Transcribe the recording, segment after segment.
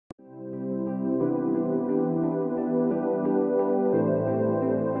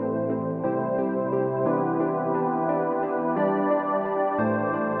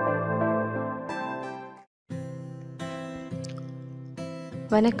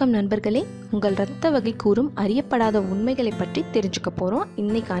வணக்கம் நண்பர்களே, உங்கள் இரத்த வகை கூறும் அறியப்படாத உண்மைகளை பற்றி தெரிஞ்சுக்க போகிறோம்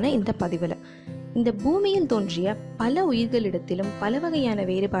இன்னைக்கான இந்த பதிவில். இந்த பூமியில் தோன்றிய பல உயிர்களிடத்திலும் பல வகையான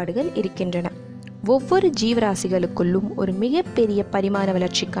வேறுபாடுகள் இருக்கின்றன. ஒவ்வொரு ஜீவராசிகளுக்குள்ளும் ஒரு மிகப்பெரிய பரிமாண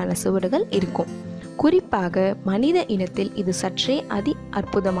வளர்ச்சிக்கான சுவடுகள் இருக்கும். குறிப்பாக மனித இனத்தில் இது சற்றே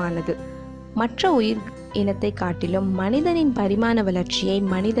அற்புதமானது. மற்ற உயிர் இனத்தை காட்டிலும் மனிதனின் பரிமாண வளர்ச்சியை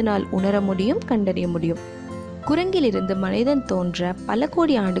மனிதனால் உணர முடியும், கண்டறிய முடியும். குரங்கிலிருந்து மனிதன் தோன்ற பல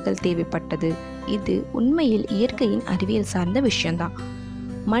கோடி ஆண்டுகள் தேவைப்பட்டது. இது உண்மையில் இயற்கையின் அறிவியல் சார்ந்த விஷயம்தான்.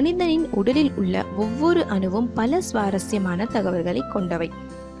 மனிதனின் உடலில் உள்ள ஒவ்வொரு அணுவும் பல சுவாரஸ்யமான தகவல்களை கொண்டவை.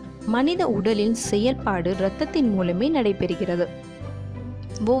 மனித உடலின் செயல்பாடு இரத்தத்தின் மூலமே நடைபெறுகிறது.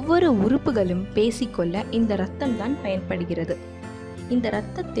 ஒவ்வொரு உறுப்புகளும் பேசிக்கொள்ள இந்த இரத்தம் தான் பயன்படுகிறது. இந்த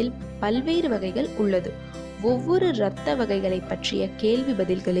இரத்தத்தில் பல்வேறு வகைகள் உள்ளது. ஒவ்வொரு இரத்த வகைகளை பற்றிய கேள்வி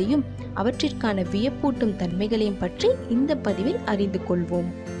பதில்களையும் அவற்றிற்கான வியப்பூட்டும் தன்மைகளையும் பற்றி இந்த பதிவில் அறிந்து கொள்வோம்.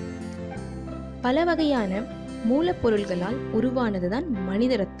 பல வகையான மூலப்பொருள்களால் உருவானதுதான்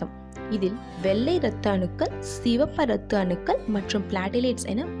மனித இரத்தம். இதில் வெள்ளை இரத்த அணுக்கள், சிவப்பு இரத்த அணுக்கள் மற்றும் பிளாட்டிலேட்ஸ்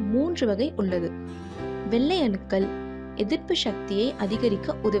என 3 வகை உள்ளது. வெள்ளை அணுக்கள் எதிர்ப்பு சக்தியை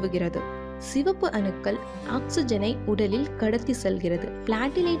அதிகரிக்க உதவுகிறது. சிவப்பு அணுக்கள் ஆக்சிஜனை உடலில் கடத்தி செல்கிறது.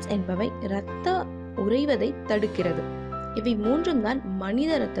 பிளாட்டிலேட்ஸ் என்பவை இரத்த உறைவதை தடுக்கிறது. இவை 3 தான்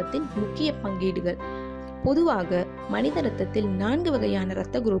மனித இரத்தத்தின் முக்கிய பங்கீடுகள். பொதுவாக மனித இரத்தத்தில் 4 வகையான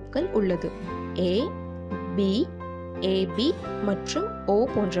இரத்த குரூப்கள் உள்ளது. ஏ, பி, ஏபி மற்றும் ஓ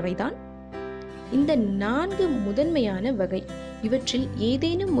போன்றவைதான் இந்த 4 முதன்மையான வகை. இவற்றில்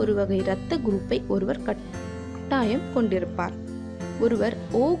ஏதேனும் ஒரு வகை இரத்த குரூப்பை ஒருவர் கட்டாயம் கொண்டிருப்பார். ஒருவர்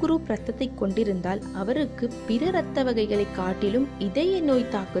ஓ குரூப் இரத்தத்தை கொண்டிருந்தால் அவருக்கு பிற இரத்த வகைகளை காட்டிலும் இதய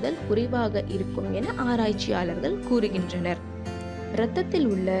நோய் தாக்குதல் குறைவாக இருக்கும் என ஆராய்ச்சியாளர்கள் கூறுகின்றனர். இரத்தத்தில்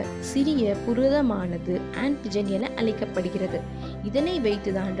உள்ள சிறிய புரதமானது ஆன்டிஜன் என அழைக்கப்படுகிறது. இதனை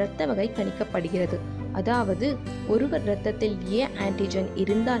வைத்துதான் இரத்த வகை கணிக்கப்படுகிறது. அதாவது ஒருவர் இரத்தத்தில் ஏ ஆன்டிஜன்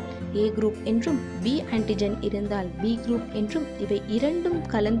இருந்தால் ஏ குரூப் என்றும், பி ஆன்டிஜன் இருந்தால் பி குரூப் என்றும், இவை இரண்டும்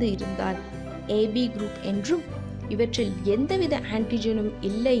கலந்து இருந்தால் ஏபி குரூப் என்றும், இவற்றில் எந்தவித ஆன்டிஜனும்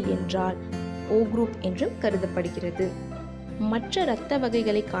இல்லை என்றால் ஓ குரூப் என்றும் கருதப்படுகிறது. மற்ற இரத்த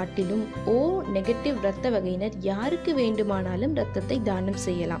வகைகளை காட்டிலும் ஓ நெகட்டிவ் இரத்த வகையினர் யாருக்கு வேண்டுமானாலும் இரத்தத்தை தானம்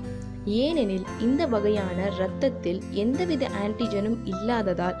செய்யலாம். ஏனெனில் இந்த வகையான இரத்தத்தில் எந்தவித ஆன்டிஜனும்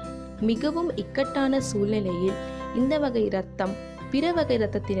இல்லாததால் மிகவும் இக்கட்டான சூழ்நிலையில் இந்த வகை இரத்தம் பிற வகை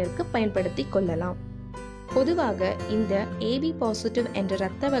இரத்தத்தினருக்கு பயன்படுத்தி கொள்ளலாம். பொதுவாக இந்த ஏபி பாசிட்டிவ் என்ற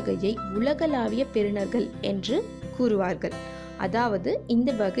இரத்த வகையை உலகளாவிய பெறுநர்கள் என்று கூறுவார்கள். அதாவது இந்த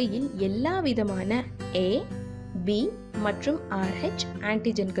வகையில் எல்லா விதமான ஏ, பி மற்றும் RH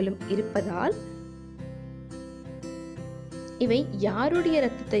ஆன்டிஜன்களும் இருப்பதால் இவை யாருடைய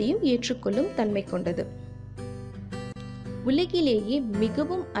இரத்தத்தையும் ஏற்றுக்கொள்ளும் தன்மை கொண்டது. உலகிலேயே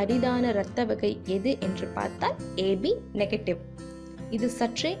மிகவும் அரிதான இரத்த வகை எது என்று பார்த்தால் ஏபி நெகட்டிவ். இது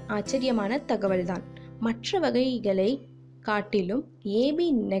சற்றே ஆச்சரியமான தகவல்தான். மற்ற வகைகளை காட்டிலும் ஏபி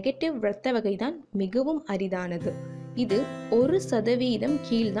நெகட்டிவ் இரத்த வகைதான் மிகவும் அரிதானது. இது 1%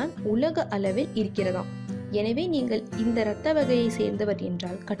 கீழ்தான் உலக அளவில் இருக்கிறதாம். எனவே நீங்கள் இந்த இரத்த வகையை சேர்ந்தவர்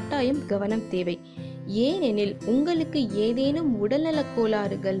என்றால் கட்டாயம் கவனம் தேவை. ஏனெனில் உங்களுக்கு ஏதேனும் உடல்நலக்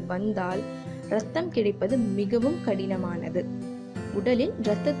கோளாறுகள் வந்தால் இரத்தம் கிடைப்பது மிகவும் கடினமானது. உடலில்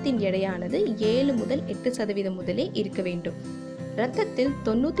இரத்தத்தின் எடையானது 7 முதல் 8% முதலே இருக்க வேண்டும். இரத்தத்தில்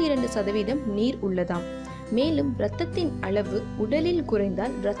 92% நீர் உள்ளதாம். மேலும் இரத்தத்தின் அளவு உடலில்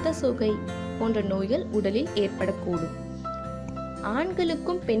குறைந்தால் இரத்த சோகை போன்ற நோய்கள் உடலில் ஏற்படக்கூடும்.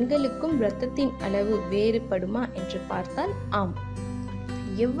 ஆண்களுக்கும் பெண்களுக்கும் இரத்தத்தின் அளவு வேறுபடுமா என்று பார்த்தால் ஆம்.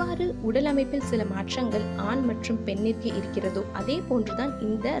 எவ்வாறு உடல் அமைப்பில் சில மாற்றங்கள் ஆண் மற்றும் பெண்ணிற்கு இருக்கிறதோ அதே போன்றுதான்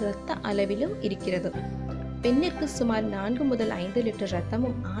இந்த இரத்த அளவிலும் இருக்கிறது. பெண்ணிற்கு சுமார் 4 முதல் 5 லிட்டர்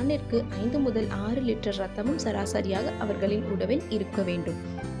இரத்தமும் ஆணிற்கு 5 முதல் 6 லிட்டர் இரத்தமும் சராசரியாக அவர்களின் உடலில் இருக்க வேண்டும்.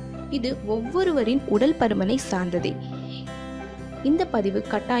 இது ஒவ்வொருவரின் உடல் பருமனை சார்ந்ததே. இந்த பதிவு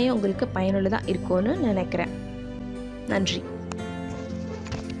கட்டாயம் உங்களுக்கு பயனுள்ளதா இருக்கும்னு நினைக்கிறேன். நன்றி.